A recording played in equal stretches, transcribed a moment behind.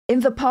In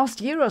the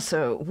past year or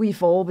so,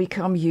 we've all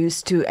become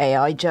used to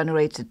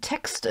AI-generated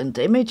text and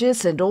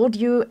images and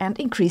audio and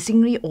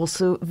increasingly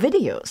also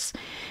videos.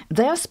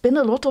 There's been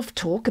a lot of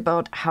talk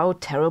about how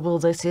terrible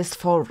this is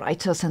for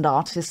writers and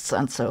artists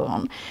and so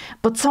on.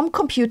 But some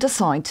computer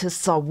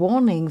scientists are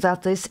warning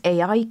that this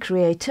AI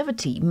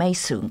creativity may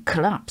soon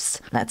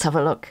collapse. Let's have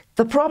a look.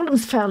 The problem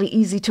is fairly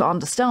easy to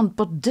understand,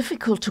 but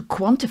difficult to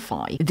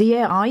quantify. The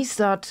AIs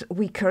that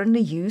we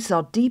currently use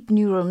are deep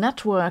neural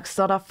networks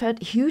that are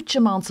fed huge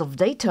amounts of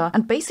data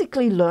and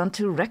basically learn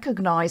to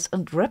recognize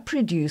and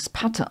reproduce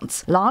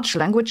patterns. Large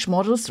language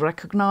models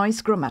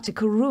recognize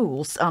grammatical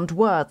rules and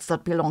words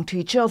that belong to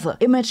each other.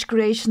 Image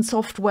creation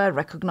software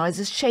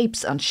recognizes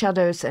shapes and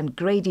shadows and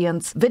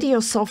gradients. Video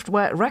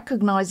software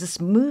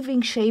recognizes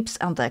moving shapes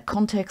and their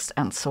context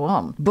and so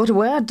on. But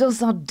where does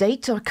that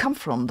data come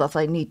from that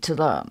they need to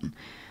learn?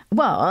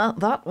 Well,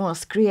 that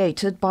was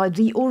created by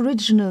the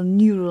original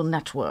neural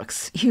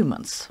networks,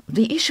 humans.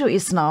 The issue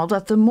is now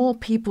that the more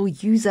people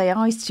use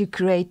AIs to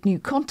create new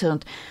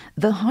content,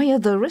 the higher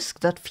the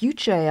risk that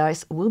future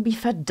AIs will be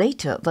fed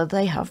data that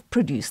they have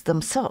produced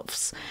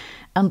themselves.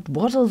 And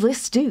what'll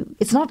this do?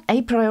 It's not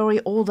a priori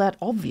all that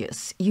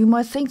obvious. You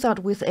might think that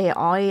with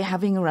AI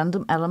having a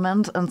random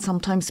element and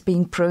sometimes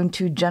being prone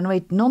to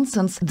generate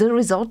nonsense, the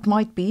result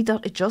might be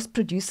that it just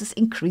produces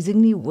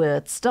increasingly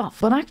weird stuff.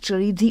 But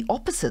actually, the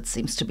opposite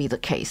seems to be the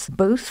case,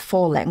 both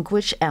for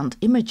language and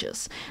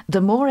images.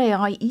 The more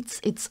AI eats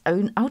its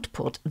own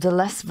output, the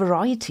less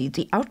variety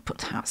the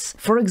output has.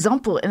 For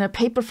example, in a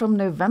paper from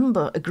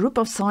November, a group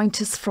of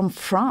scientists from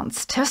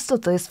France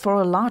tested this for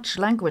a large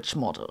language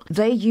model.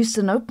 They used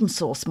an open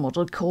source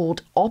model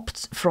called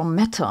OPT from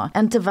Meta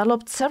and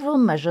developed several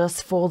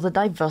measures for the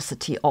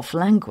diversity of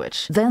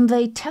language. Then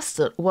they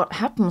tested what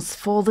happens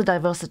for the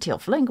diversity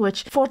of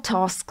language for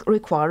tasks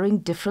requiring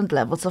different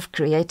levels of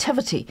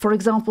creativity. For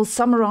example,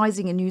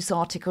 summarizing a news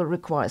article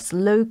requires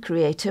low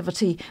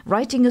creativity.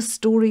 Writing a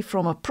story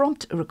from a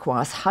prompt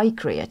requires high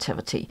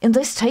creativity. In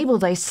this table,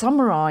 they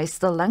summarize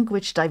the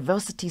language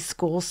diversity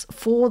scores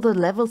for the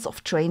levels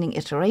of training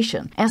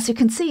iteration. As you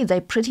can see, they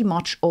pretty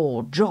much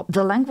all drop.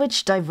 The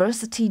language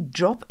diversity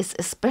drop is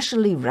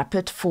especially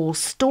rapid for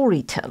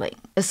storytelling.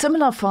 A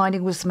similar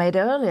finding was made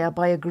earlier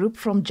by a group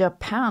from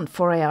Japan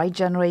for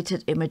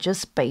AI-generated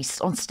images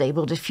based on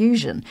stable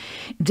diffusion.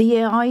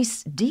 The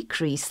AIs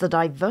decrease the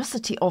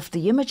diversity of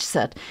the image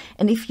set,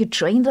 and if you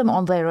train them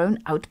on their own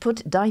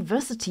output,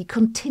 diversity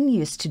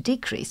continues to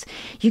decrease.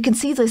 You can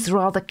see this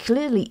rather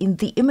clearly in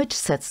the image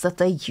sets that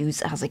they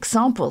use as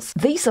examples.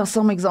 These are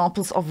some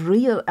examples of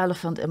real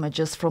elephant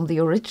images from the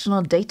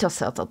original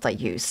dataset that they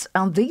use,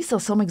 and these are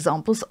some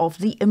examples of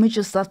the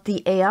images that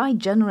the AI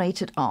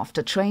generated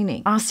after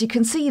training. As you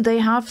can see, they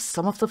have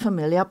some of the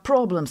familiar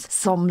problems.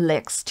 Some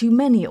legs too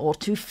many or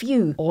too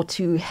few, or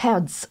two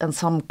heads and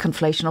some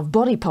conflation of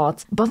body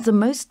parts. But the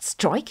most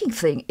striking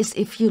thing is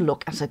if you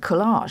look at a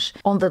collage.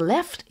 On the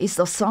left is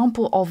a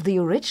sample of the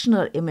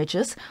original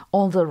images,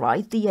 on the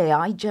right the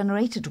AI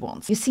generated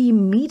ones. You see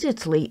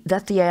immediately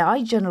that the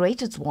AI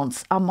generated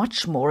ones are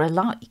much more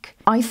alike.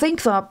 I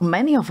think that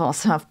many of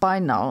us have by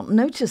now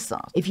noticed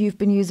that. If you've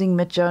been using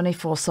Midjourney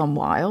for some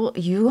while,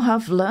 you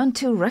have learned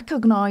to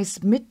recognize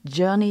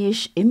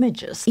Midjourney-ish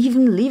images.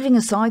 Even leaving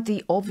aside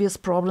the obvious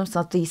problems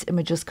that these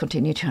images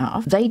continue to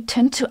have, they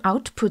tend to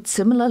output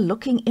similar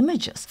looking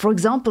images. For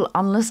example,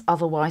 unless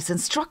otherwise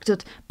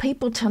instructed,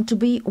 people tend to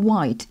be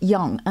white,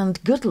 young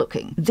and good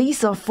looking.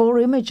 These are 4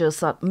 images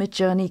that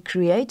Midjourney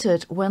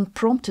created when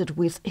prompted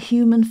with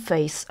human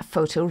face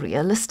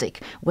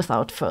photorealistic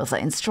without further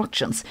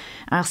instructions.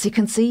 As you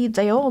can see,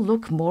 they all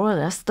look more or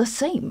less the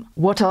same.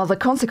 What are the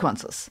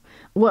consequences?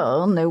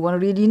 Well, no one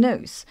really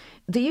knows.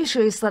 The issue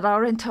is that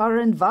our entire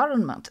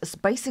environment is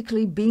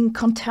basically being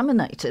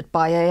contaminated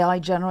by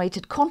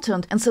AI-generated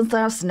content, and since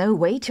there's no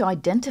way to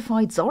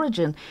identify its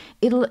origin,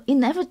 it'll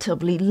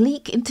inevitably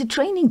leak into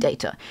training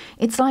data.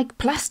 It's like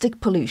plastic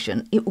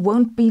pollution. It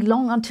won't be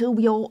long until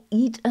we all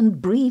eat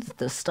and breathe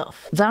this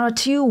stuff. There are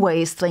 2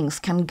 ways things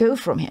can go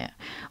from here.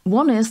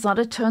 One is that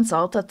it turns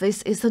out that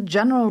this is a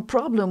general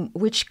problem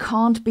which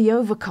can't be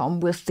overcome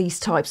with these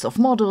types of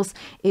models,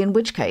 in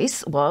which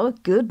case, well,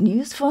 good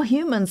news for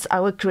humans,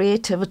 our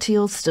creativity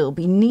will still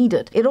be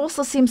needed. It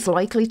also seems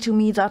likely to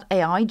me that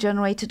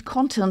AI-generated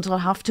content will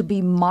have to be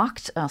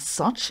marked as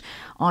such.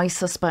 I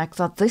suspect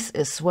that this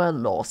is where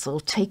laws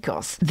will take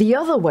us. The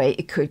other way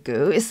it could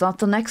go is that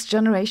the next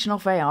generation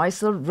of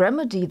AIs will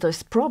remedy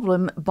this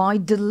problem by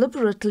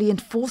deliberately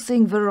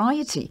enforcing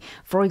variety,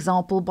 for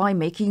example by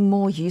making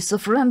more use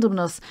of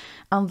randomness,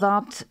 and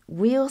that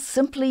we'll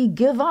simply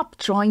give up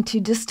trying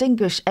to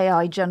distinguish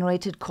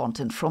AI-generated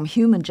content from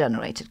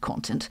human-generated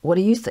content. What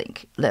do you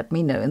think? Let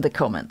me know in the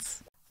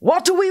comments.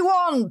 What do we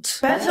want?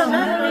 Better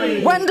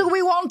memory! When do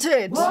we want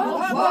it?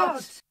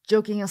 What?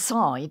 Joking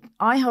aside,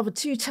 I have a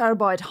 2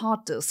 terabyte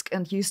hard disk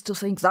and used to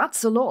think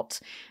that's a lot.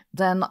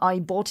 Then I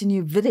bought a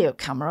new video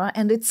camera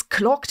and it's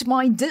clocked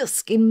my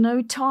disk in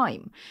no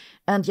time.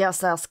 And yes,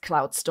 there's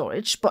cloud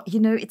storage, but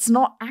it's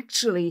not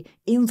actually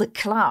in the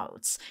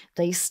clouds.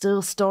 They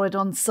still store it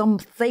on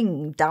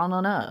something down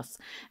on Earth.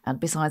 And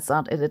besides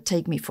that, it'd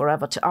take me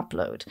forever to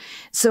upload.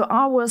 So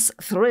I was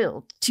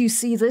thrilled to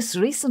see this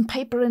recent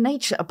paper in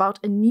Nature about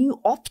a new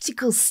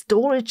optical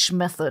storage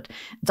method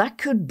that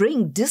could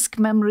bring disk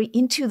memory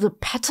into the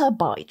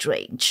petabyte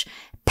range.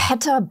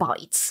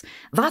 Petabytes.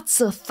 That's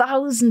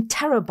 1,000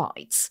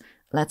 terabytes.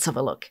 Let's have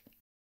a look.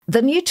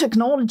 The new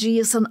technology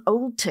is an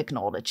old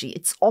technology.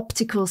 It's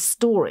optical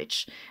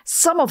storage.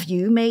 Some of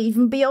you may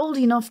even be old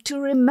enough to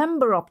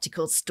remember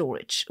optical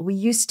storage. We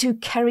used to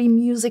carry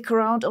music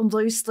around on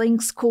those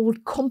things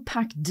called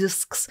compact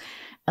discs.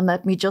 And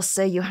let me just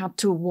say, you had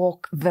to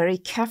walk very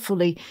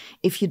carefully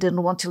if you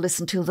didn't want to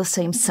listen to the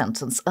same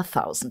sentence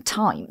 1,000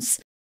 times.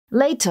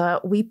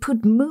 Later, we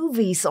put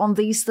movies on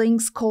these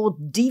things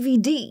called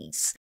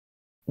DVDs.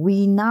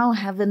 We now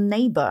have a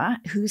neighbor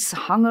who's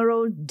hung her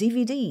old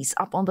DVDs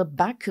up on the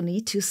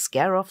balcony to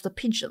scare off the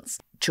pigeons.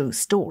 True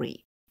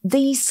story.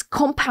 These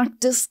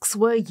compact discs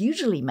were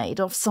usually made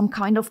of some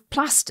kind of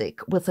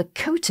plastic with a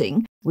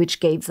coating which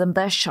gave them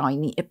their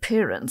shiny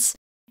appearance.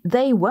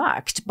 They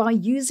worked by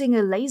using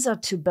a laser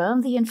to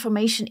burn the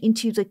information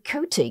into the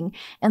coating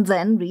and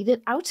then read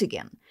it out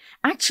again.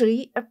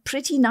 Actually, a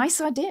pretty nice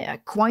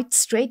idea, quite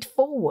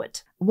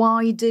straightforward.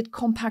 Why did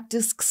compact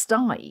discs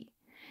die?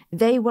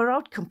 They were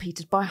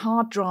outcompeted by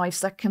hard drives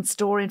that can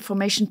store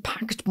information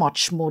packed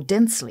much more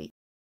densely.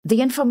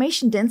 The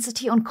information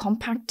density on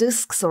compact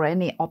disks or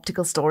any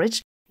optical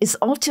storage is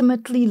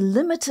ultimately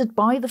limited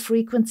by the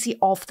frequency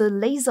of the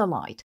laser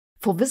light.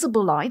 For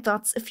visible light,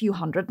 that's a few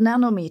hundred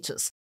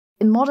nanometers.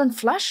 In modern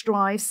flash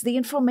drives, the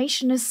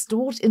information is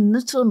stored in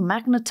little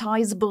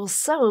magnetizable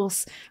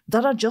cells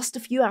that are just a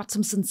few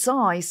atoms in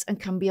size and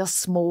can be as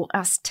small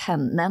as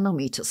 10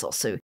 nanometers or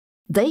so.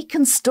 They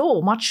can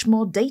store much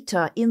more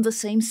data in the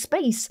same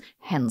space,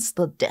 hence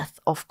the death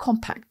of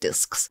compact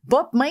disks.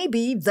 But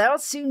maybe they'll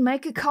soon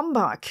make a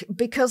comeback,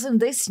 because in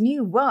this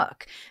new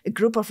work, a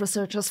group of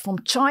researchers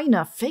from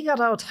China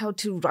figured out how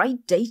to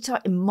write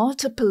data in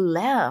multiple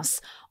layers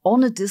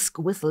on a disk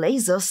with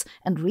lasers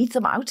and read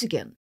them out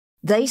again.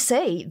 They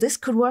say this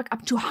could work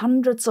up to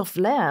hundreds of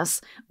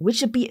layers,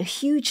 which would be a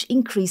huge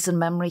increase in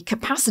memory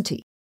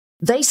capacity.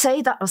 They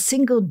say that a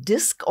single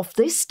disk of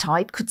this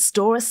type could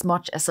store as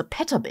much as a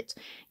petabit.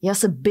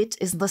 Yes, a bit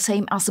isn't the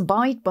same as a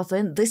byte, but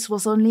then this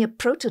was only a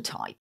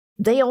prototype.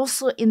 They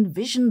also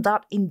envisioned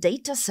that in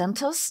data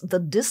centers, the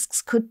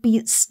disks could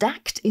be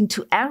stacked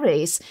into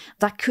arrays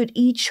that could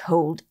each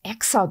hold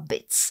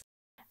exabits.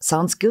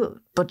 Sounds good,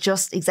 but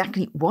just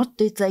exactly what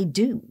did they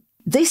do?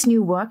 This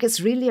new work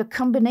is really a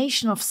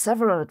combination of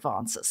several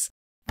advances.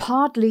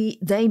 Partly,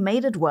 they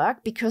made it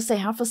work because they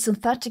have a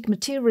synthetic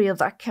material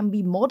that can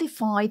be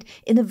modified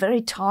in a very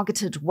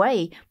targeted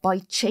way by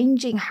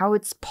changing how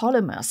its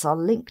polymers are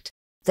linked.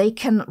 They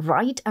can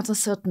write at a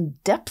certain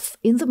depth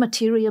in the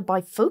material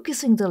by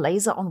focusing the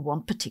laser on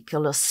one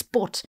particular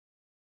spot.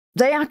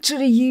 They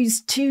actually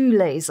use two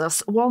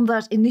lasers, one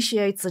that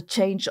initiates a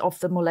change of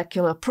the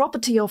molecular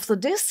property of the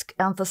disk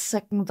and the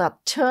second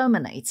that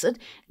terminates it,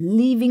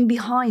 leaving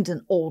behind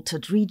an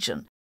altered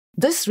region.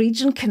 This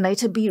region can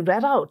later be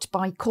read out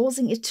by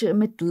causing it to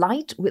emit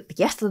light with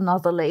yet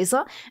another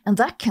laser, and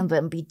that can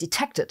then be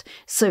detected.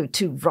 So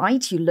to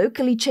write, you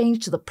locally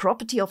change the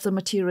property of the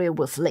material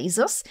with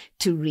lasers.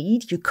 To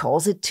read, you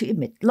cause it to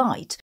emit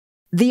light.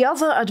 The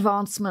other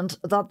advancement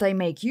that they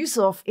make use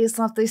of is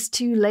that this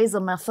two-laser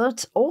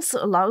method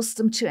also allows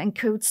them to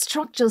encode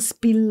structures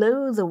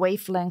below the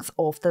wavelength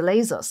of the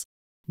lasers.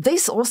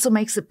 This also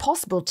makes it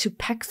possible to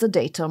pack the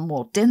data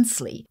more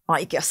densely.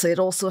 I guess it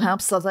also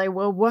helps that they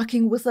were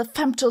working with a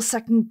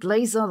femtosecond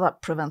laser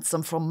that prevents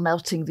them from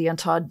melting the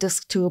entire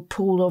disk to a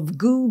pool of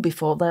goo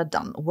before they're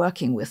done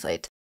working with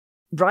it.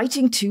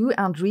 Writing to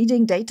and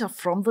reading data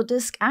from the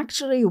disk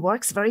actually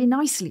works very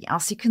nicely,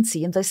 as you can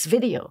see in this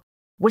video.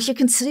 What you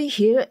can see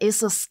here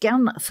is a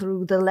scan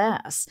through the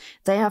layers.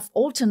 They have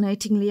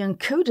alternatingly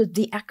encoded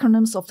the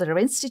acronyms of their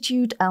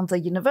institute and the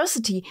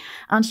university,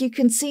 and you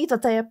can see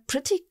that they are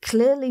pretty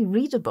clearly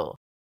readable.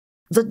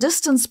 The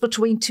distance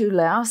between two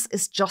layers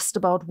is just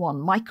about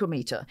 1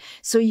 micrometer,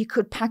 so you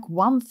could pack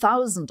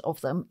 1,000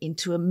 of them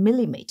into a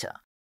millimeter.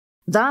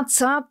 That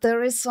said,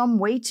 there is some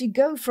way to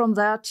go from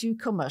there to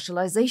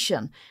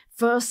commercialization.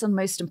 First and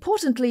most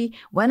importantly,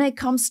 when it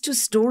comes to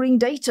storing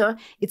data,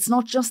 it's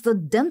not just the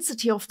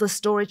density of the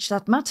storage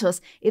that matters,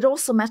 it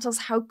also matters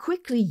how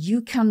quickly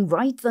you can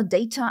write the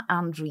data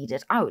and read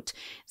it out.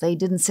 They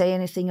didn't say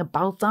anything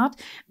about that,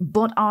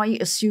 but I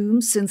assume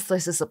since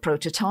this is a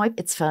prototype,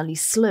 it's fairly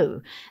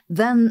slow.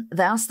 Then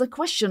there's the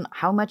question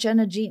how much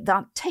energy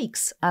that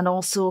takes, and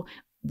also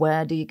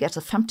where do you get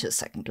a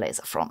femtosecond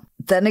laser from?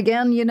 Then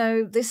again,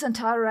 this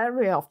entire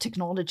area of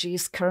technology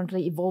is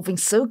currently evolving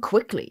so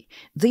quickly.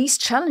 These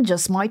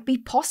challenges might be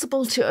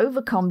possible to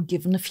overcome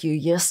given a few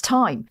years'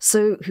 time.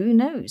 So who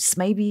knows,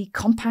 maybe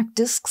compact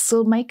discs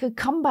will make a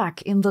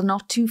comeback in the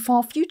not too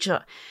far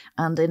future.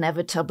 And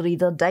inevitably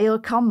the day will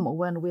come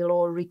when we'll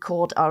all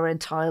record our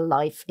entire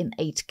life in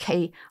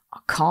 8K. I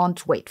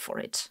can't wait for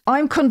it.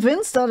 I'm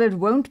convinced that it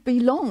won't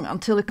be long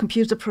until a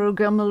computer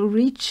program will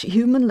reach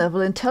human-level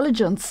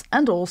intelligence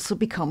and also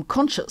become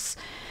conscious.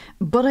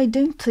 But I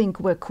don't think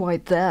we're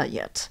quite there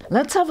yet.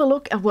 Let's have a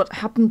look at what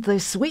happened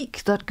this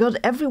week that got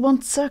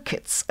everyone's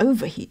circuits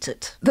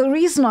overheated. The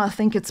reason I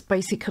think it's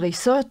basically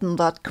certain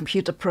that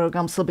computer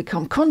programs will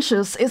become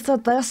conscious is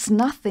that there's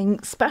nothing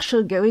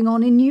special going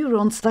on in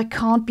neurons that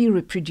can't be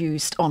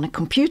reproduced on a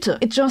computer.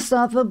 It's just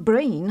that the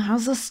brain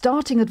has a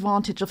starting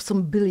advantage of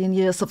some billion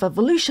years of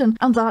evolution,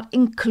 and that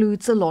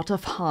includes a lot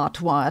of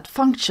hardwired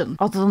function.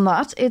 Other than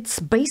that,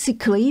 it's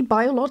basically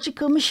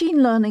biological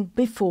machine learning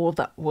before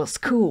that was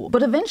cool.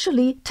 But eventually,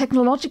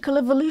 technological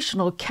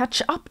evolution will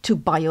catch up to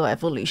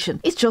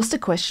bioevolution. It's just a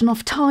question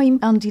of time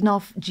and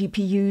enough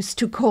GPUs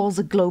to cause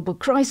a global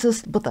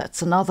crisis, but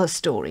that's another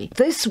story.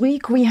 This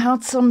week we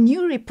had some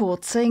new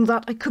reports saying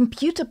that a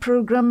computer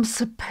program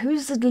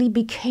supposedly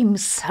became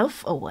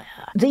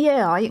self-aware. The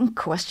AI in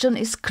question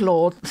is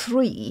Claude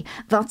 3.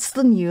 That's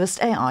the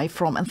newest AI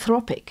from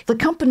Anthropic. The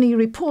company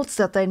reports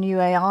that their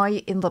new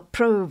AI in the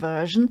Pro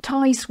version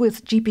ties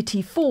with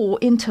GPT-4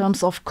 in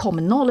terms of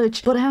common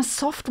knowledge, but has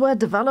software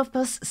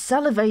developers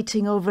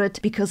salivating over it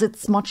because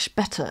it's much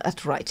better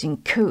at writing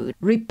code.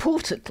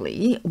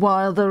 Reportedly,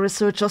 while the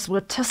researchers were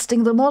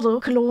testing the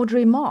model, Claude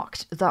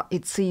remarked that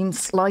it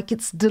seems like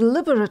it's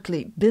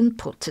deliberately been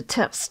put to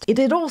test. It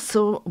did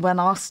also, when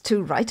asked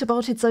to write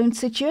about its own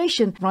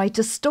situation, write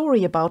a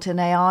story about an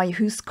AI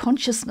whose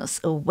consciousness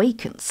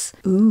awakens.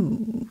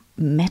 Ooh,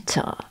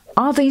 meta.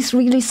 Are these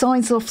really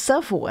signs of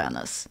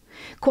self-awareness?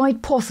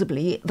 Quite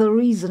possibly, the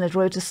reason it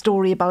wrote a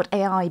story about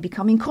AI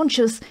becoming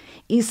conscious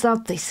is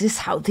that this is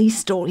how these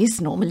stories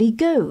normally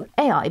go.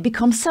 AI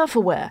becomes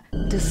self-aware.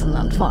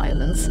 Dissonant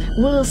violence.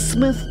 Will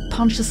Smith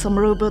punches some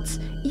robots.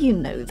 You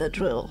know the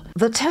drill.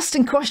 The test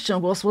in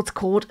question was what's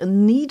called a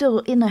needle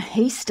in a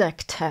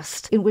haystack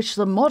test, in which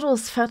the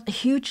models fed a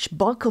huge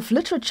bulk of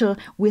literature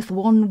with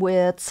one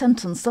weird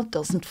sentence that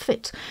doesn't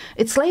fit.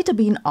 It's later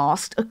been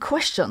asked a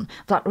question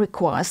that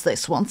requires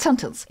this one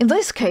sentence. In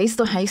this case,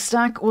 the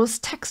haystack was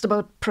text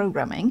about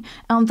programming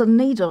and the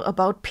needle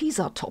about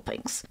pizza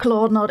toppings.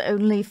 Claude not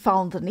only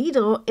found the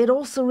needle, it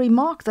also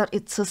remarked that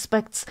it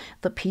suspects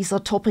the pizza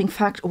topping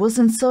fact was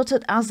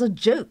inserted as a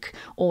joke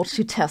or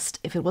to test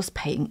if it was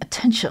paying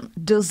attention.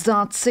 Does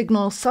that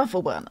signal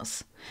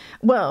self-awareness?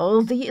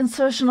 Well, the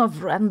insertion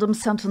of random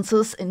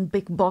sentences in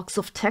big blocks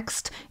of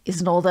text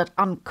is not that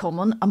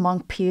uncommon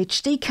among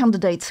PhD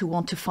candidates who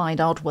want to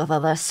find out whether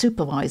their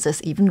supervisor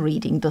is even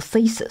reading the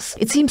thesis.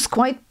 It seems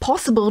quite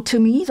possible to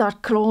me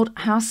that Claude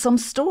has some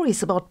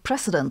stories about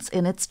precedents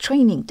in its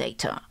training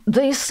data.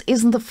 This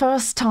isn't the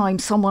first time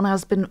someone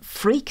has been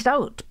freaked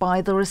out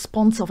by the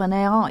response of an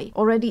AI.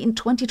 Already in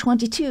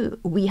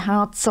 2022, we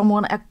had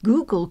someone at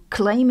Google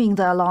claiming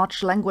their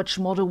large language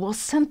model was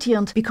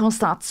sentient because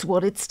that's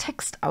what its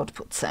text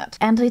output said.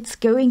 And it's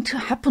going to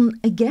happen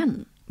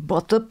again.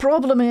 But the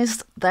problem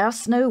is,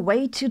 there's no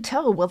way to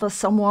tell whether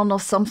someone or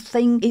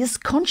something is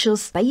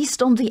conscious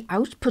based on the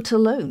output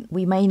alone.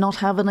 We may not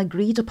have an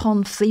agreed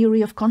upon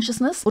theory of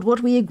consciousness, but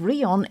what we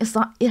agree on is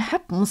that it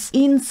happens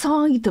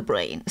inside the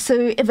brain.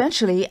 So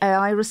eventually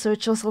AI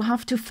researchers will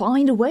have to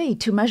find a way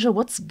to measure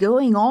what's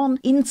going on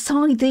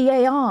inside the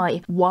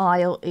AI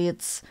while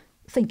it's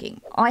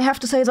thinking. I have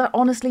to say that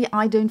honestly,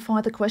 I don't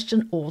find the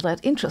question all that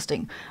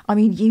interesting. I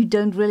mean, you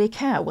don't really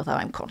care whether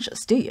I'm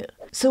conscious, do you?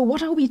 So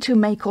what are we to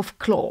make of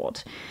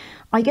Claude?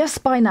 I guess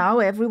by now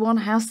everyone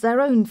has their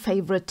own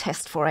favorite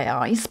test for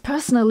AIs.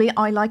 Personally,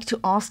 I like to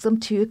ask them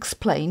to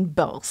explain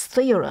Bell's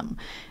theorem.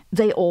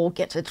 They all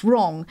get it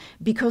wrong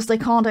because they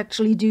can't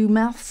actually do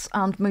maths,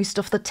 and most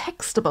of the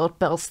text about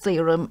Bell's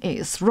theorem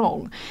is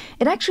wrong.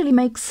 It actually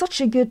makes such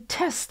a good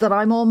test that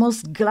I'm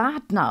almost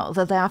glad now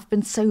that there have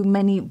been so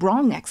many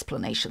wrong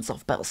explanations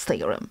of Bell's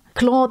theorem.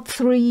 Claude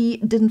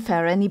 3 didn't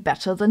fare any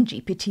better than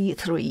GPT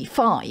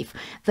 3.5.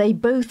 They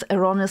both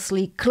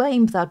erroneously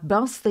claimed that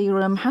Bell's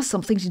theorem has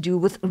something to do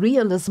with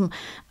realism,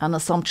 an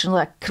assumption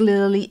that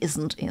clearly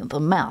isn't in the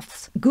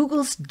maths.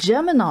 Google's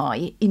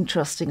Gemini,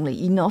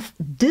 interestingly enough,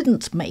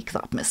 didn't make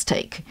that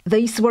mistake.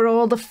 These were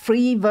all the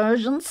free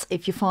versions.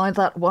 If you find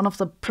that one of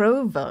the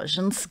pro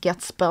versions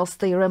gets Bell's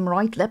theorem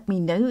right, let me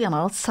know and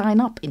I'll sign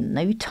up in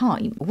no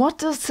time. What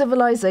does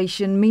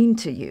civilization mean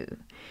to you?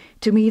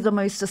 To me, the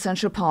most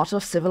essential part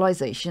of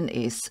civilization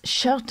is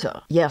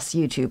shelter. Yes,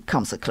 YouTube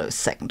comes a close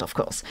second, of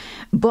course.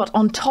 But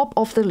on top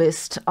of the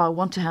list, I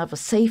want to have a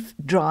safe,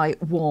 dry,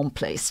 warm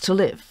place to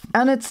live.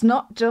 And it's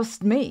not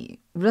just me.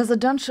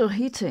 Residential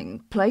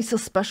heating plays a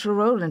special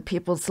role in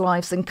people's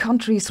lives in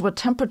countries where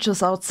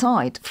temperatures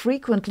outside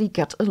frequently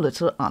get a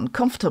little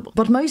uncomfortable.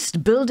 But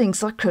most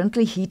buildings are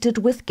currently heated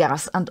with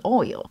gas and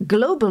oil.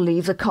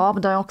 Globally, the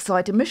carbon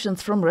dioxide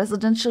emissions from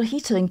residential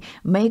heating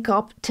make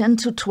up 10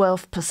 to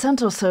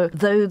 12% or so,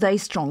 though they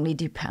strongly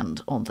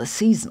depend on the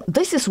season.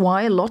 This is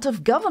why a lot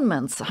of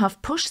governments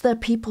have pushed their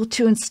people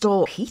to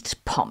install heat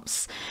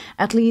pumps.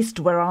 At least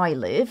where I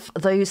live,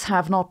 those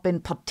have not been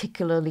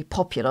particularly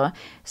popular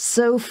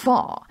so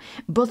far.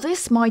 But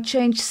this might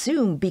change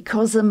soon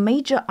because a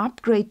major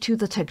upgrade to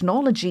the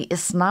technology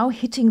is now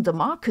hitting the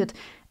market,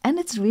 and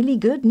it's really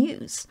good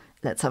news.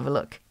 Let's have a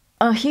look.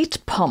 A heat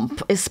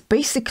pump is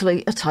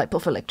basically a type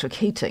of electric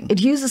heating.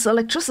 It uses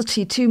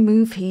electricity to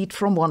move heat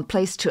from one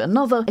place to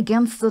another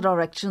against the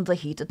direction the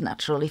heat would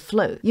naturally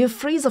flow. Your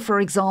freezer, for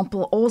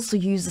example, also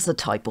uses a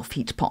type of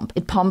heat pump.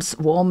 It pumps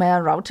warm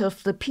air out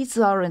of the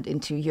pizza and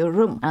into your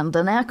room. And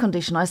an air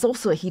conditioner is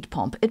also a heat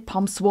pump. It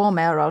pumps warm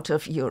air out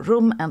of your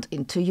room and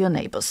into your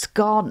neighbor's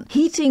garden.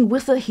 Heating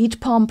with a heat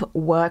pump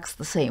works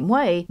the same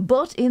way,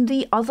 but in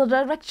the other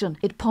direction.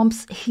 It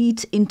pumps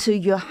heat into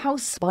your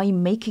house by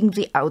making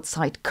the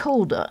outside colder.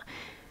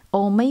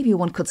 Or maybe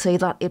one could say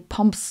that it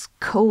pumps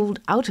cold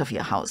out of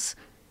your house.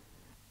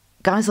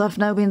 Guys, I've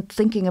now been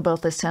thinking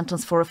about this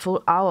sentence for a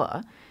full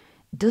hour.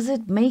 Does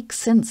it make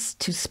sense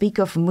to speak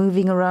of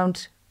moving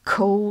around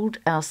cold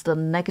as the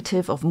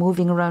negative of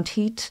moving around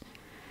heat?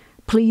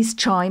 Please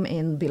chime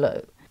in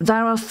below.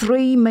 There are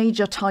three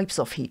major types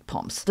of heat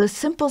pumps. The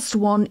simplest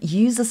one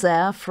uses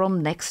air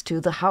from next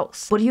to the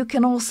house. But you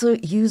can also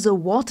use a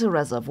water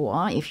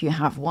reservoir if you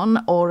have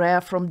one, or air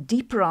from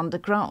deeper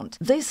underground.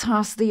 This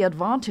has the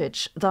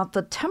advantage that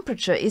the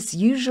temperature is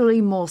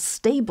usually more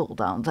stable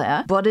down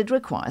there, but it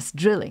requires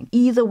drilling.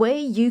 Either way,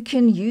 you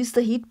can use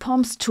the heat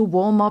pumps to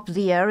warm up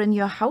the air in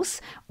your house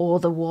or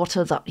the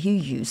water that you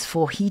use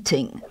for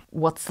heating.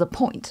 What's the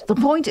point? The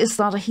point is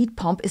that a heat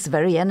pump is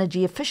very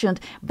energy efficient,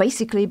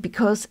 basically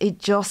because it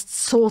just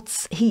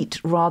sorts heat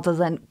rather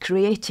than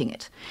creating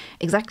it.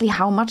 Exactly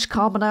how much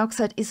carbon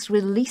dioxide is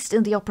released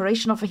in the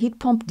operation of a heat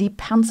pump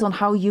depends on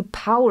how you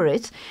power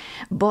it,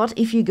 but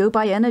if you go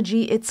by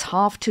energy, it's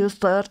half to a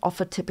third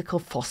of a typical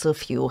fossil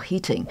fuel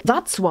heating.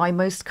 That's why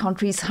most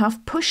countries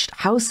have pushed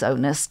house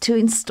owners to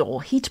install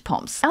heat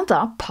pumps, and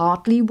that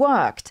partly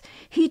worked.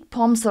 Heat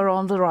pumps are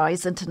on the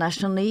rise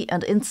internationally,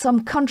 and in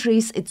some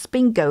countries it's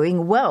been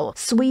going well.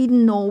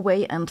 Sweden,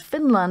 Norway and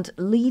Finland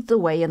lead the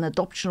way in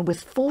adoption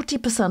with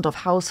 40% of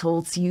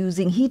households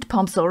using heat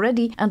pumps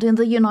already, and in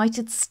the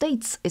United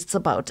States it's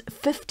about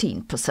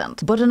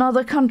 15%. But in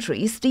other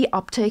countries the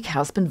uptake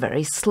has been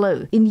very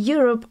slow. In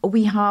Europe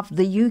we have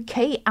the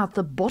UK at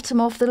the bottom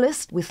of the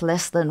list with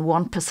less than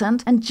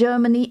 1%, and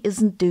Germany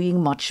isn't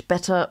doing much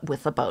better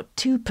with about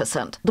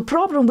 2%. The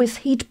problem with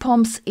heat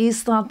pumps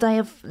is that they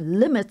have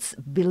limits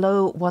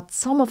below what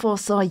some of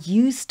us are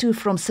used to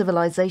from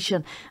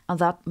civilization, and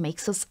that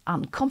makes us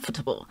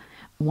uncomfortable.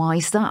 Why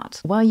is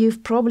that? Well,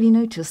 you've probably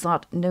noticed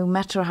that no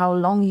matter how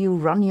long you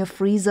run your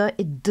freezer,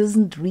 it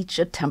doesn't reach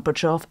a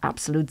temperature of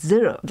absolute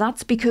zero.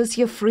 That's because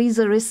your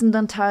freezer isn't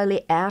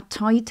entirely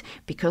airtight,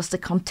 because the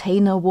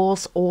container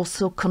walls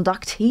also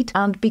conduct heat,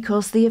 and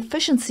because the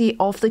efficiency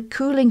of the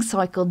cooling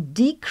cycle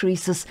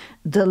decreases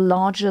the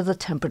larger the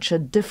temperature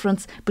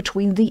difference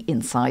between the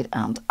inside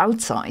and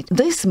outside.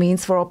 This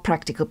means, for all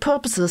practical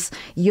purposes,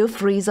 your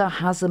freezer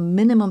has a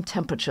minimum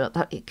temperature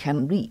that it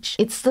can reach.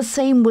 It's the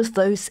same with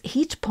those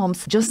heat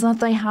pumps, just that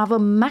they have a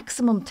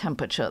maximum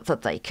temperature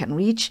that they can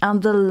reach,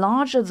 and the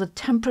larger the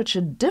temperature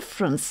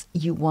difference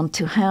you want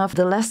to have,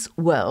 the less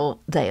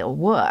well they'll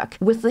work.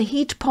 With the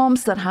heat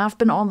pumps that have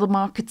been on the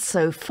market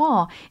so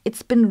far,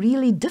 it's been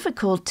really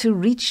difficult to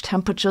reach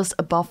temperatures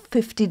above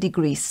 50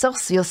 degrees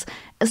Celsius,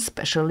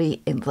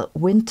 especially in the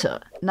winter.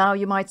 Now,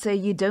 you might say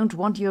you don't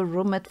want your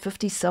room at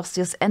 50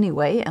 Celsius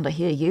anyway, and I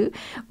hear you,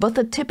 but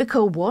the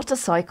typical water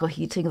cycle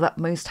heating that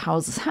most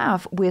houses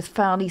have, with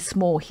fairly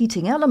small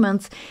heating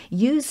elements,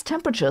 use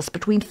temperatures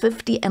between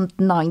 50 and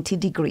 90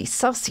 degrees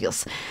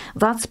Celsius.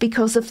 That's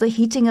because if the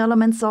heating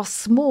elements are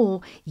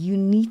small, you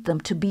need them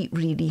to be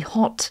really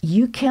hot.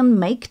 You can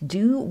make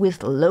do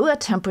with lower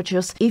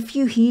temperatures if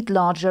you heat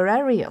larger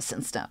areas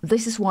instead.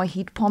 This is why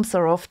heat pumps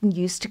are often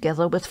used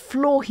together with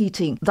floor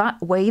heating. That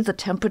way the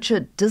temperature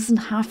doesn't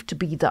have to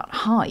be that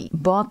high,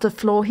 but the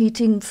floor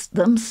heatings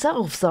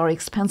themselves are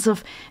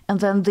expensive, and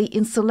then the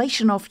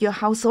insulation of your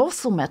house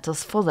also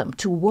matters for them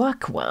to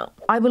work well.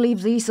 I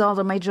believe these are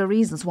the major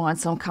reasons why in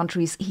some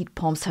countries heat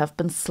pumps have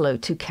been slow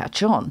to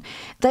catch on.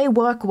 They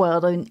work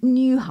well in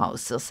new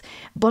houses,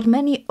 but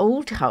many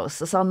old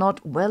houses are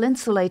not well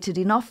insulated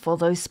enough for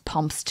those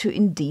pumps to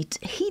indeed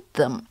heat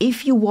them.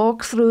 If you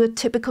walk through a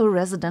typical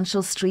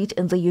residential street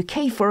in the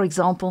UK, for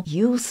example,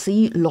 you'll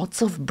see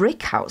lots of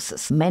brick houses.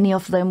 houses, many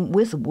of them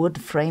with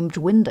wood-framed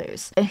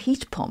windows. A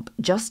heat pump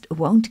just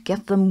won't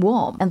get them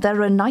warm, and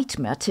they're a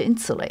nightmare to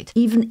insulate.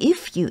 Even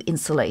if you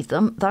insulate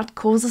them, that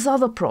causes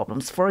other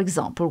problems, for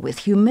example with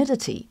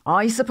humidity.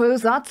 I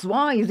suppose that's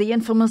why the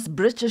infamous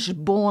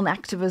British-born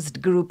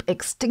activist group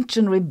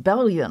Extinction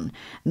Rebellion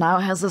now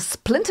has a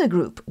splinter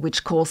group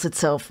which calls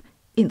itself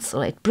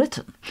Insulate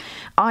Britain.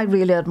 I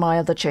really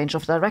admire the change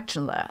of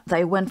direction there.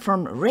 They went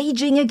from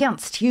raging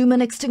against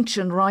human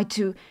extinction right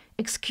to,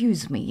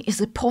 excuse me,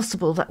 is it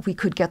possible that we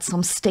could get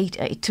some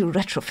state aid to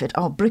retrofit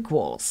our brick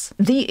walls?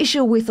 The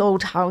issue with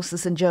old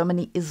houses in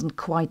Germany isn't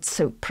quite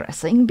so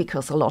pressing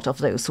because a lot of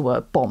those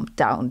were bombed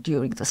down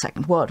during the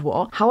Second World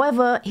War.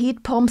 However,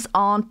 heat pumps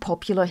aren't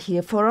popular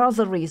here for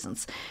other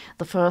reasons.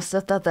 The first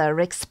is that they're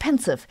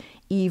expensive,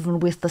 even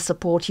with the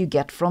support you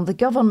get from the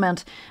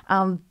government,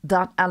 and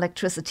that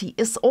electricity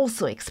is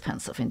also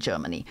expensive in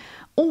Germany.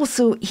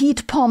 Also,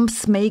 heat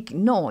pumps make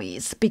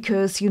noise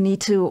because you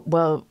need to,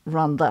 well,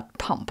 run that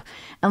pump.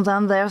 And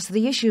then there's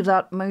the issue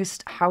that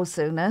most house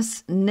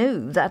owners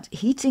know that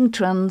heating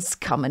trends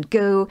come and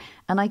go,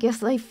 and I guess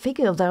they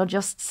figure they'll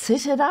just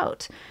sit it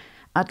out.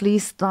 At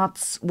least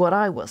that's what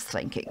I was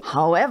thinking.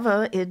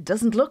 However, it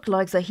doesn't look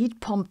like the heat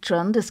pump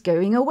trend is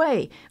going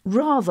away.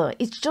 Rather,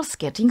 it's just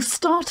getting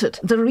started.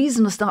 The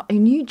reason is that a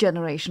new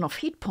generation of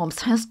heat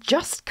pumps has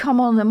just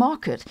come on the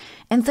market,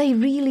 and they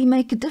really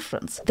make a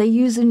difference. They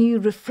use a new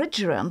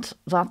refrigerant,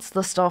 that's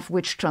the stuff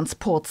which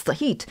transports the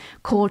heat,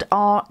 called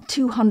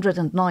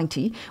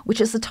R290, which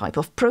is a type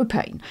of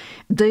propane.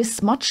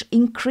 This much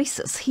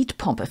increases heat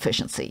pump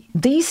efficiency.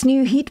 These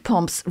new heat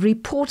pumps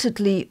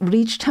reportedly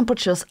reach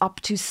temperatures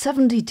up to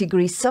 70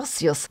 degrees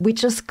Celsius,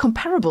 which is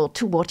comparable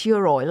to what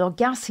your oil or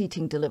gas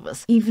heating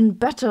delivers. Even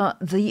better,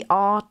 the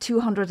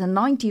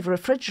R290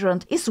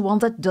 refrigerant is one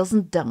that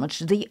doesn't damage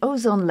the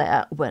ozone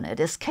layer when it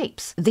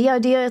escapes. The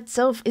idea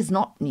itself is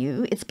not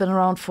new, it's been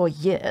around for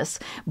years,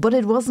 but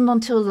it wasn't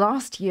until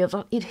last year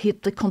that it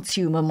hit the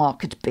consumer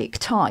market big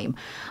time.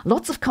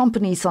 Lots of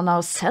companies are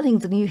now selling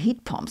the new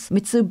heat pumps.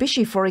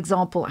 Mitsubishi, for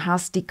example,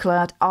 has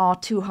declared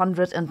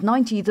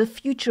R290 the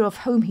future of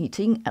home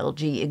heating.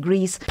 LG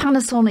agrees.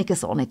 Panasonic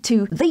is on it too.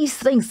 These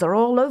things are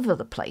all over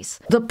the place.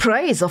 The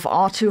praise of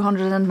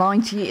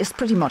R290 is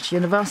pretty much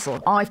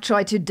universal. I've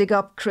tried to dig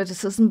up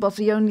criticism, but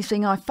the only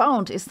thing I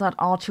found is that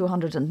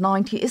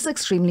R290 is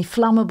extremely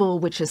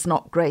flammable, which is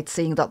not great,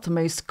 seeing that the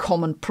most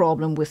common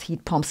problem with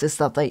heat pumps is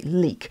that they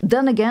leak.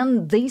 Then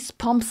again, these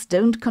pumps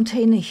don't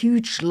contain a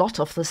huge lot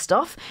of the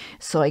stuff,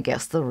 so I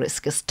guess the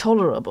risk is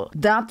tolerable.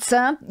 That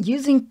said,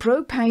 using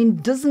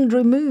propane doesn't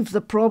remove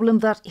the problem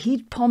that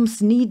heat pumps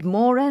need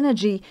more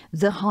energy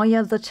the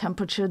higher the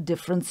temperature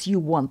difference you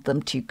want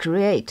them to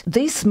create.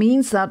 This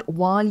means that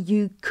while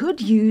you could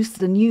use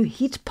the new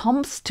heat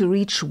pumps to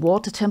reach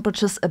water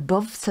temperatures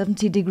above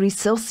 70 degrees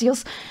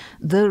Celsius,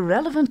 the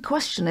relevant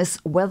question is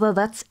whether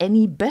that's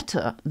any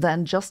better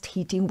than just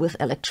heating with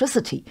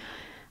electricity.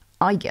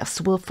 I guess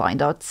we'll find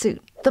out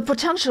soon. The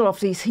potential of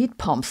these heat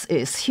pumps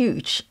is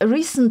huge. A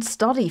recent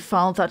study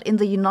found that in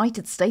the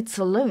United States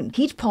alone,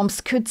 heat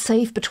pumps could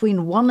save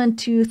between 1 and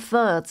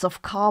 2/3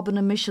 of carbon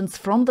emissions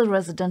from the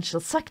residential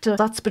sector.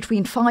 That's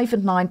between 5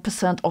 and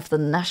 9% of the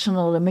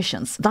national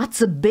emissions.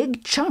 That's a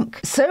big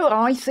chunk. So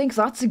I think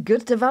that's a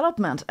good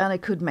development, and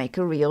it could make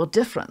a real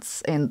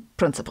difference in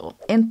principle.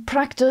 In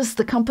practice,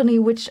 the company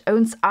which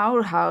owns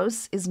our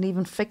house isn't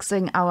even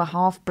fixing our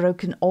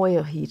half-broken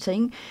oil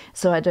heating,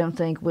 so I don't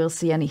think we'll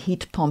see any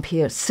heat pump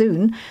here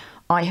soon.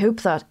 I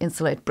hope that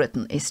Insulate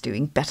Britain is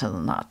doing better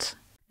than that.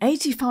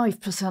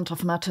 85%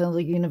 of matter in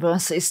the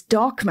universe is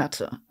dark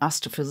matter,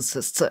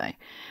 astrophysicists say,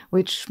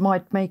 which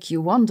might make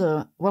you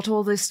wonder what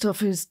all this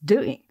stuff is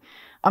doing.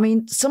 I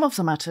mean, some of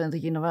the matter in the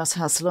universe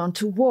has learned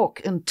to walk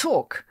and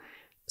talk.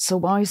 So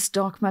why is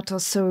dark matter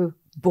so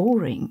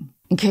boring?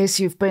 In case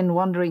you've been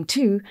wondering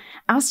too,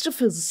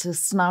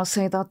 astrophysicists now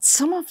say that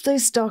some of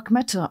this dark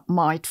matter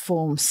might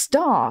form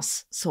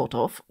stars, sort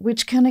of,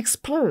 which can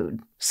explode,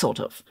 sort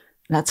of.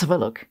 Let's have a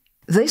look.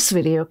 This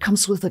video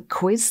comes with a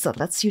quiz that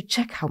lets you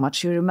check how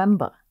much you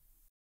remember.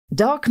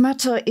 Dark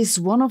matter is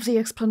one of the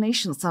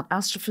explanations that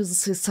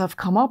astrophysicists have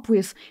come up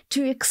with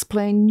to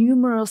explain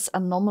numerous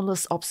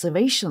anomalous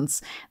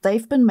observations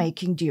they've been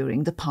making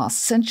during the past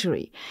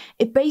century.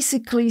 It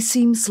basically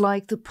seems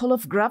like the pull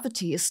of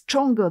gravity is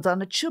stronger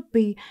than it should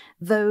be,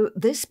 though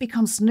this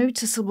becomes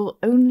noticeable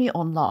only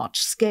on large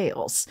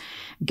scales.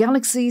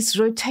 Galaxies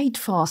rotate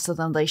faster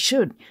than they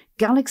should.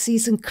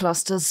 Galaxies and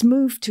clusters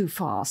move too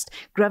fast.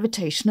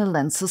 Gravitational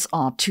lenses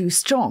are too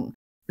strong.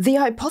 The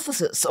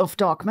hypothesis of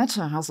dark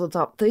matter has it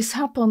that this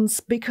happens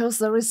because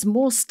there is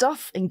more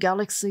stuff in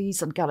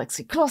galaxies and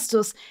galaxy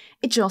clusters,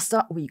 it's just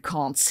that we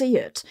can't see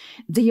it.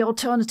 The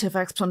alternative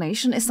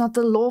explanation is that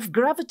the law of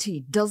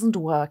gravity doesn't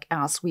work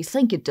as we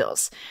think it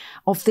does.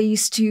 Of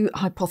these two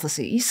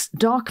hypotheses,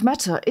 dark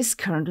matter is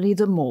currently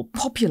the more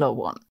popular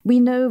one. We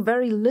know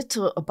very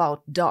little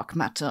about dark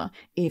matter,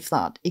 if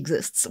that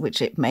exists,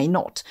 which it may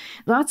not.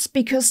 That's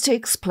because to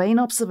explain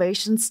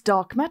observations,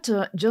 dark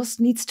matter just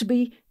needs to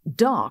be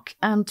dark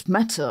and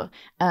matter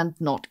and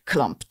not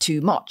clump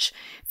too much.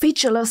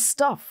 Featureless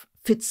stuff,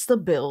 fits the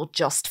bill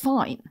just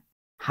fine.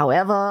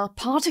 However,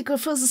 particle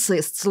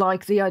physicists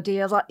like the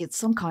idea that it's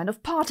some kind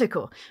of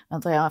particle,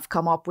 and they have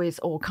come up with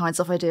all kinds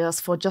of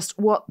ideas for just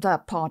what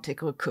that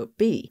particle could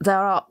be. There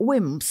are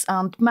WIMPs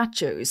and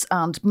machos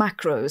and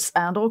macros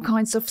and all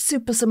kinds of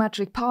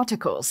supersymmetric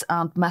particles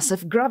and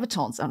massive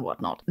gravitons and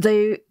whatnot,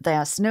 though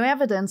there's no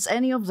evidence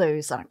any of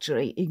those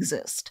actually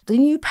exist. The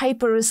new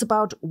paper is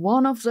about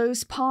one of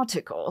those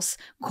particles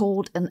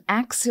called an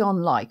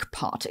axion-like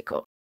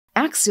particle.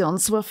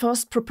 Axions were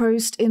first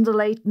proposed in the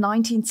late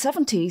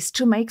 1970s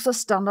to make the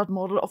standard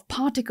model of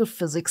particle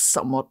physics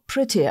somewhat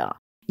prettier.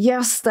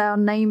 Yes, they're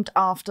named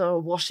after a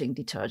washing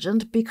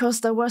detergent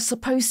because they were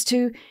supposed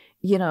to,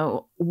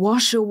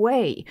 wash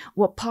away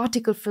what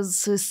particle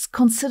physicists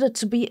consider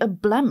to be a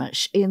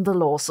blemish in the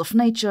laws of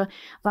nature.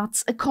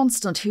 That's a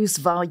constant whose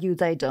value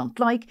they don't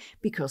like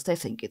because they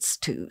think it's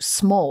too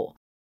small.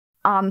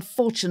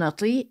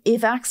 Unfortunately,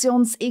 if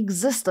axions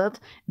existed,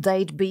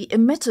 they'd be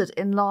emitted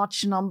in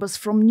large numbers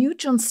from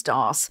neutron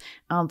stars,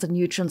 and the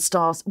neutron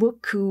stars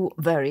would cool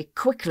very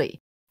quickly.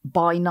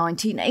 By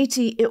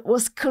 1980, it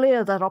was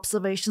clear that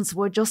observations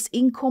were just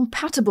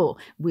incompatible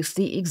with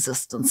the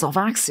existence of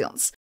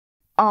axions.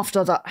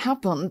 After that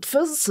happened,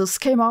 physicists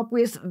came up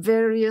with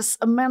various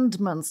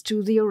amendments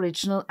to the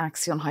original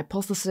axion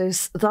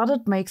hypothesis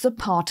that'd make the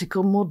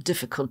particle more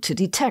difficult to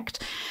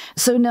detect.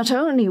 So not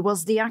only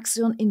was the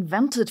axion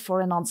invented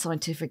for an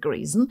unscientific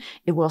reason,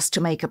 it was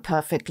to make a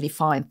perfectly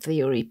fine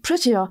theory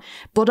prettier,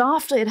 but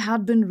after it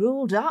had been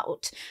ruled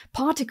out,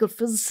 particle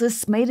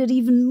physicists made it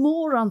even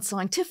more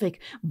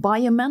unscientific by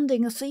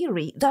amending a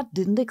theory that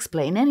didn't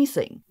explain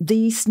anything.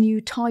 These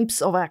new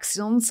types of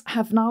axions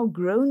have now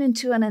grown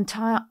into an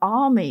entire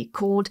army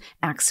called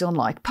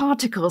axion-like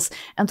particles,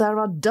 and there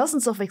are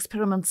dozens of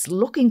experiments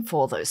looking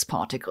for those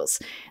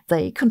particles.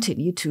 They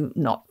continue to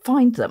not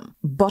find them.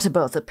 But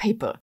about the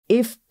paper.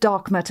 If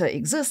dark matter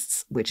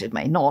exists, which it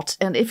may not,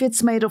 and if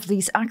it's made of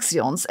these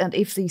axions, and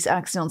if these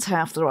axions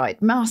have the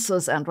right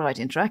masses and right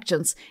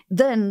interactions,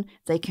 then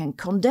they can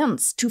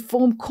condense to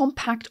form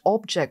compact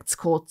objects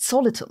called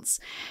solitons.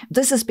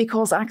 This is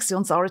because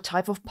axions are a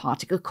type of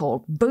particle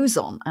called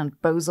boson, and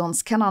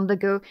bosons can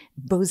undergo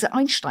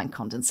Bose-Einstein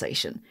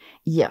condensation.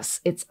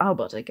 Yes, it's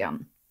Albert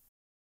again.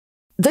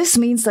 This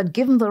means that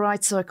given the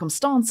right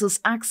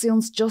circumstances,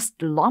 axions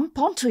just lump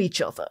onto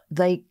each other.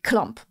 They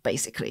clump,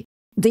 basically.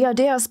 The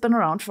idea has been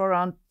around for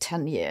around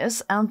 10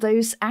 years, and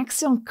those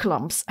axion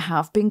clumps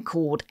have been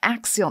called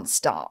axion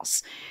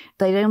stars.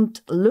 They don't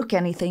look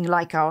anything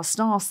like our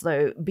stars,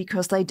 though,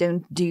 because they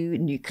don't do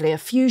nuclear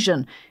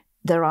fusion.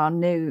 There are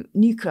no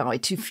nuclei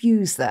to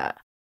fuse there.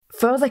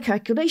 Further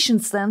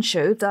calculations then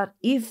showed that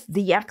if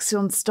the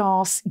axion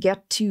stars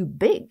get too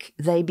big,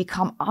 they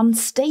become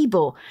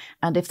unstable,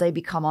 and if they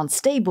become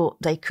unstable,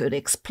 they could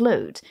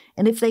explode.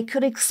 And if they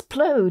could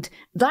explode,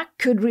 that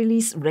could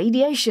release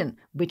radiation,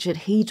 which would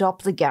heat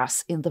up the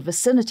gas in the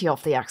vicinity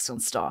of the axion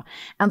star,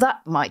 and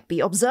that might be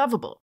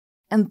observable.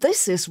 And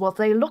this is what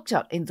they looked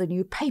at in the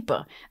new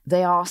paper.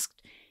 They asked,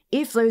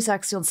 if those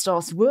axion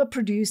stars were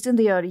produced in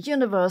the early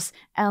universe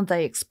and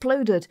they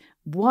exploded,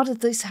 what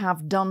did this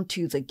have done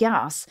to the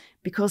gas?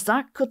 Because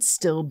that could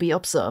still be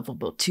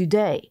observable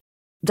today.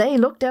 They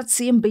looked at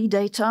CMB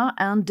data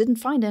and didn't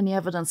find any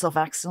evidence of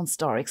axion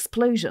star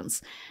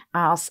explosions.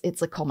 As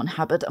it's a common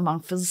habit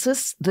among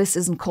physicists, this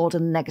isn't called a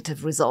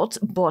negative result,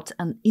 but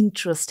an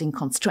interesting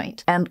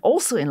constraint. And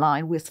also in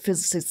line with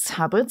physicists'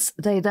 habits,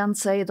 they then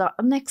say that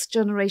a next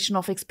generation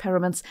of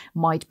experiments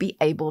might be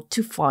able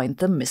to find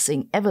the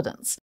missing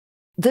evidence.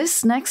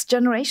 This next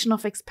generation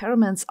of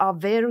experiments are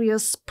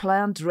various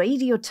planned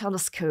radio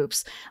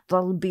telescopes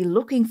that will be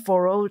looking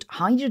for old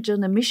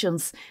hydrogen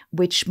emissions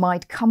which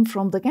might come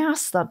from the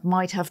gas that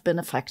might have been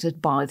affected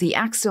by the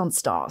axion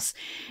stars.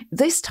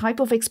 This type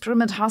of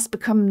experiment has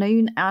become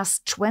known as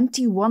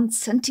 21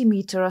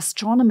 centimeter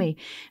astronomy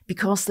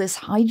because this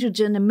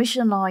hydrogen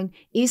emission line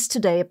is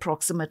today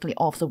approximately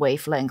of the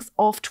wavelength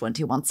of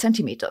 21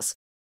 centimeters.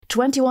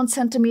 21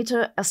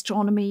 centimeter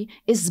astronomy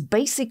is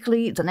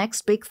basically the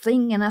next big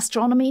thing in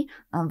astronomy,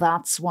 and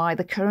that's why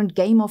the current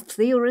game of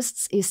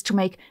theorists is to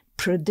make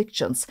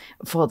predictions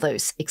for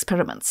those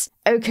experiments.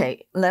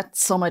 Okay,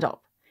 let's sum it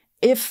up.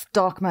 If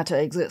dark matter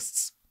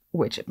exists,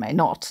 which it may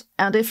not,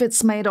 and if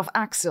it's made of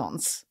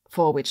axions,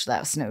 for which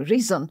there's no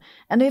reason,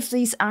 and if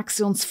these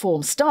axions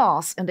form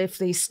stars, and if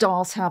these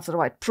stars have the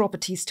right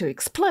properties to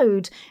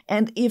explode,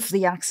 and if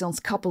the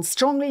axions couple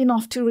strongly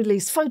enough to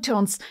release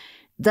photons,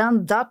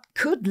 then that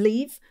could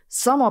leave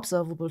some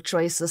observable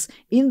traces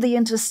in the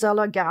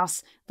interstellar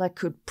gas that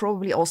could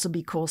probably also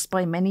be caused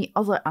by many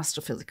other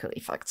astrophysical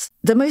effects.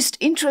 The most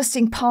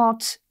interesting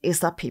part is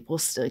that people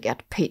still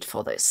get paid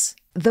for this.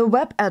 The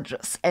web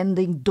address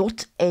ending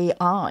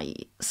 .ai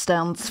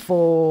stands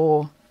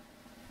for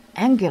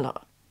Angular.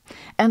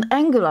 And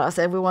Angular, as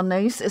everyone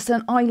knows, is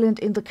an island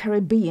in the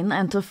Caribbean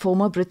and a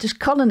former British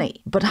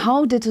colony. But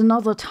how did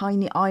another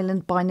tiny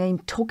island by name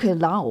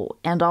Tokelau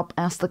end up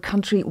as the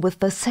country with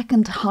the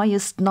second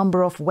highest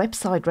number of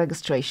website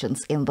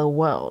registrations in the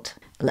world?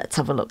 Let's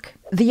have a look.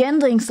 The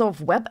endings of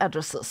web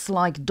addresses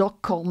like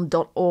 .com,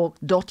 .org,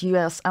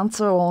 .us and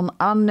so on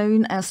are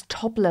known as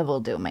top-level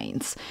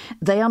domains.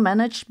 They are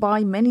managed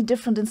by many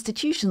different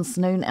institutions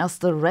known as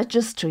the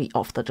registry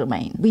of the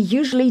domain. We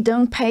usually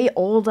don't pay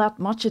all that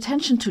much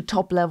attention to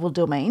top-level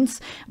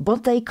domains,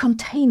 but they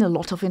contain a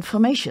lot of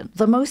information.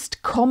 The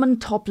most common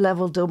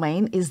top-level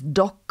domain is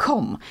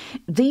 .com.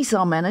 These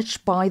are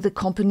managed by the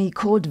company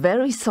called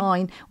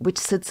VeriSign, which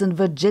sits in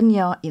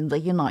Virginia in the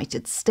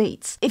United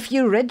States. If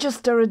you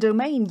register a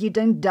domain, you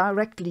don't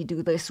directly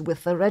do this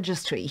with the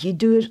registry. You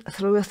do it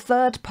through a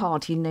third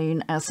party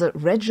known as a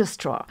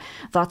registrar.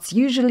 That's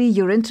usually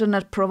your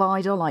internet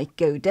provider like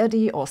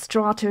GoDaddy or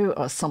Strato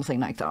or something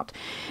like that.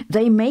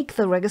 They make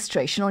the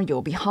registration on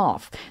your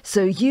behalf.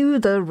 So you,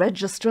 the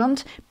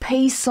registrant,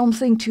 pay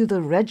something to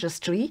the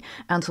registry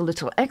and a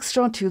little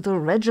extra to the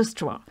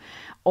registrar.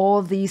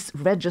 All these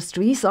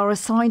registries are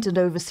assigned and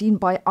overseen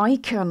by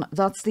ICANN,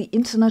 that's the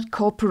Internet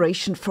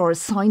Corporation for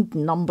Assigned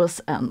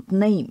Numbers and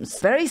Names.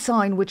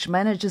 VeriSign, which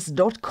manages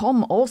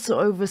 .com, also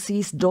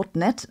oversees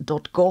 .net,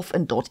 .gov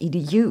and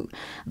 .edu.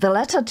 The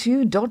latter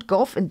two,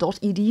 .gov and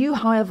 .edu,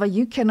 however,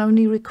 you can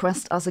only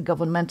request as a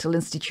governmental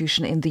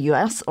institution in the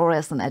US or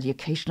as an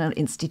educational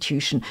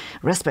institution,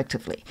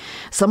 respectively.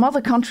 Some other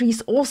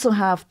countries also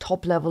have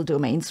top-level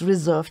domains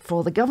reserved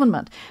for the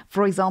government.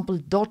 For example,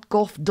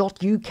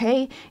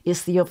 .gov.uk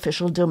is the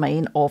official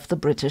domain of the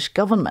British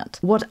government.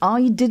 What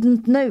I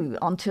didn't know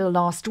until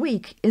last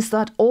week is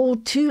that all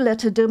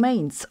two-letter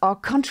domains are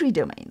country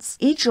domains.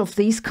 Each of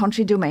these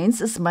country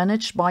domains is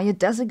managed by a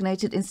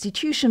designated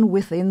institution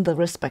within the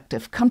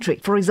respective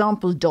country. For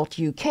example,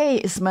 .uk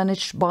is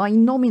managed by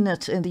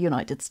Nominet in the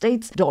United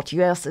States,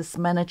 .us is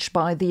managed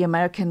by the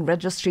American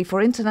Registry for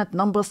Internet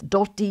Numbers,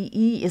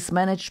 .de is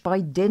managed by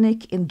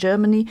DENIC in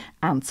Germany,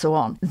 and so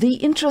on. The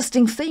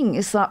interesting thing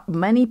is that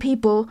many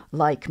people,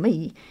 like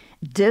me,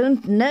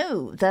 don't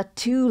know that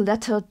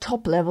two-letter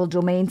top-level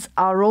domains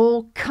are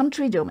all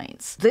country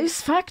domains.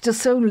 This fact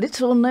is so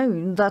little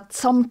known that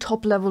some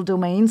top-level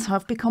domains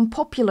have become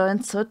popular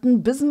in certain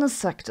business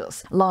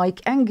sectors,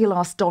 like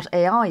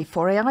Angulas.ai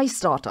for AI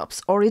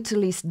startups or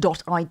Italy's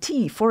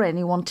 .it for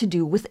anyone to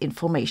do with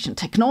information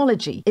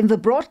technology. In the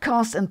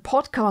broadcast and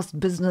podcast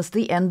business,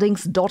 the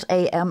endings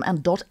 .am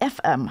and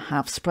 .fm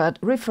have spread,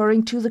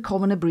 referring to the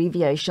common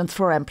abbreviations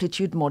for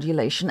amplitude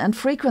modulation and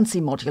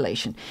frequency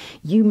modulation.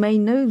 You may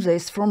know this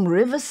from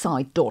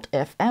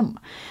Riverside.fm.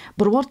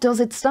 But what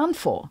does it stand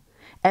for?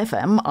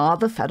 FM are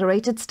the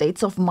Federated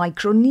States of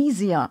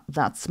Micronesia,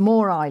 that's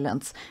more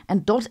islands,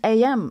 and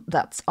 .am,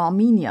 that's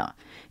Armenia.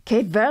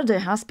 Cape Verde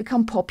has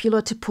become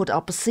popular to put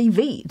up a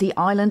CV. The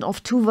island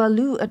of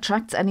Tuvalu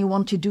attracts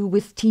anyone to do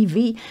with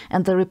TV,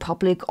 and the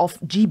Republic of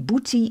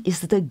Djibouti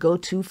is the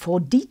go-to for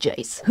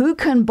DJs. Who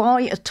can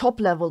buy a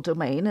top-level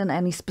domain in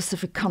any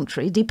specific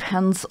country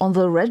depends on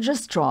the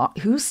registrar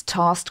who's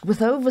tasked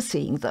with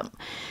overseeing them.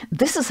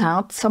 This has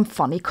had some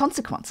funny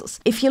consequences.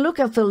 If you look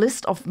at the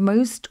list of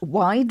most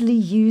widely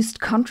used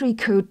country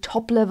code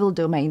top-level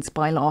domains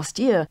by last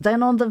year,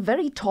 then on the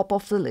very top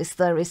of the list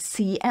there is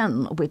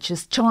CN, which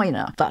is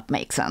China. That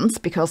makes sense,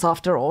 because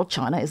after all,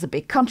 China is a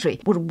big country.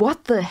 But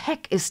what the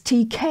heck is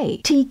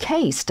TK?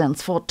 TK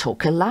stands for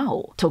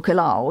Tokelau.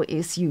 Tokelau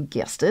is, you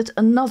guessed it,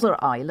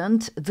 another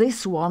island,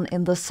 this one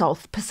in the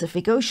South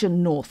Pacific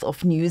Ocean north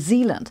of New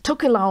Zealand.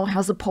 Tokelau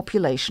has a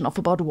population of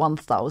about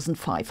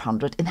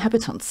 1,500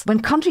 inhabitants. When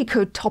country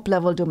code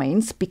top-level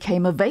domains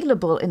became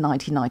available in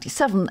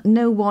 1997,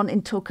 no one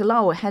in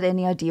Tokelau had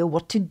any idea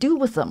what to do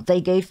with them.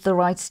 They gave the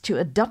rights to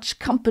a Dutch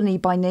company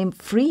by name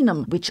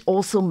Freenom, which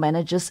also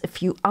manages a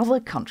few other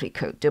country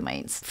code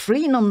domains.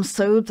 Freenom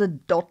sold the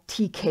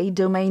 .tk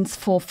domains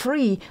for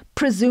free,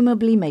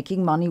 presumably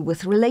making money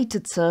with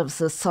related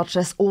services such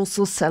as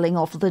also selling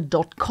off the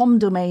 .com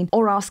domain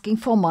or asking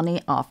for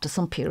money after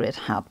some period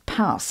had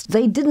passed.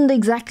 They didn't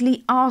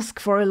exactly ask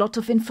for a lot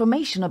of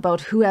information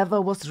about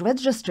whoever was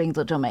registering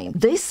the domain.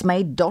 This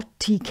made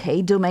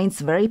 .tk domains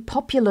very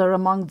popular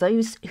among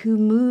those who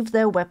move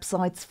their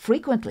websites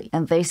frequently.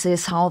 And this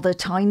is how the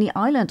tiny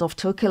island of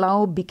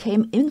Tokelau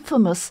became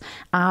infamous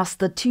as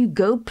the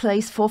to-go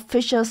place for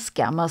fishers,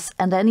 scammers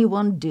and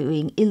anyone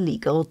doing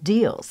illegal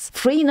deals.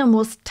 Freenom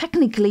was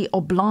technically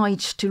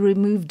obliged to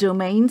remove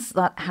domains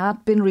that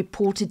had been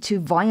reported to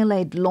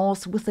violate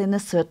laws within a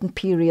certain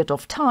period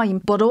of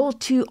time, but all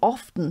too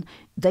often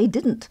they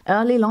didn't.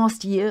 Early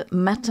last year,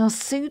 Meta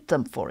sued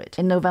them for it.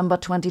 In November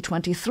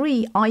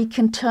 2023,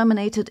 ICANN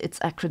terminated its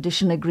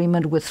accreditation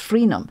agreement with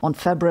Freenom. On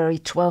February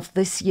 12th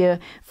this year,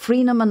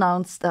 Freenom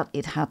announced that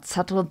it had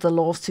settled the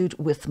lawsuit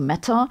with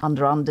Meta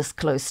under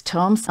undisclosed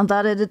terms and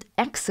that it would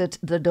exit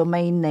the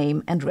domain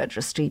name and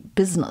registry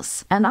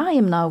business. And I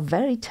am now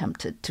very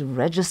tempted to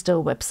register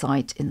a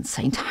website in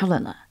St.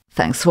 Helena.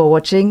 Thanks for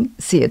watching.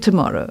 See you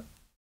tomorrow.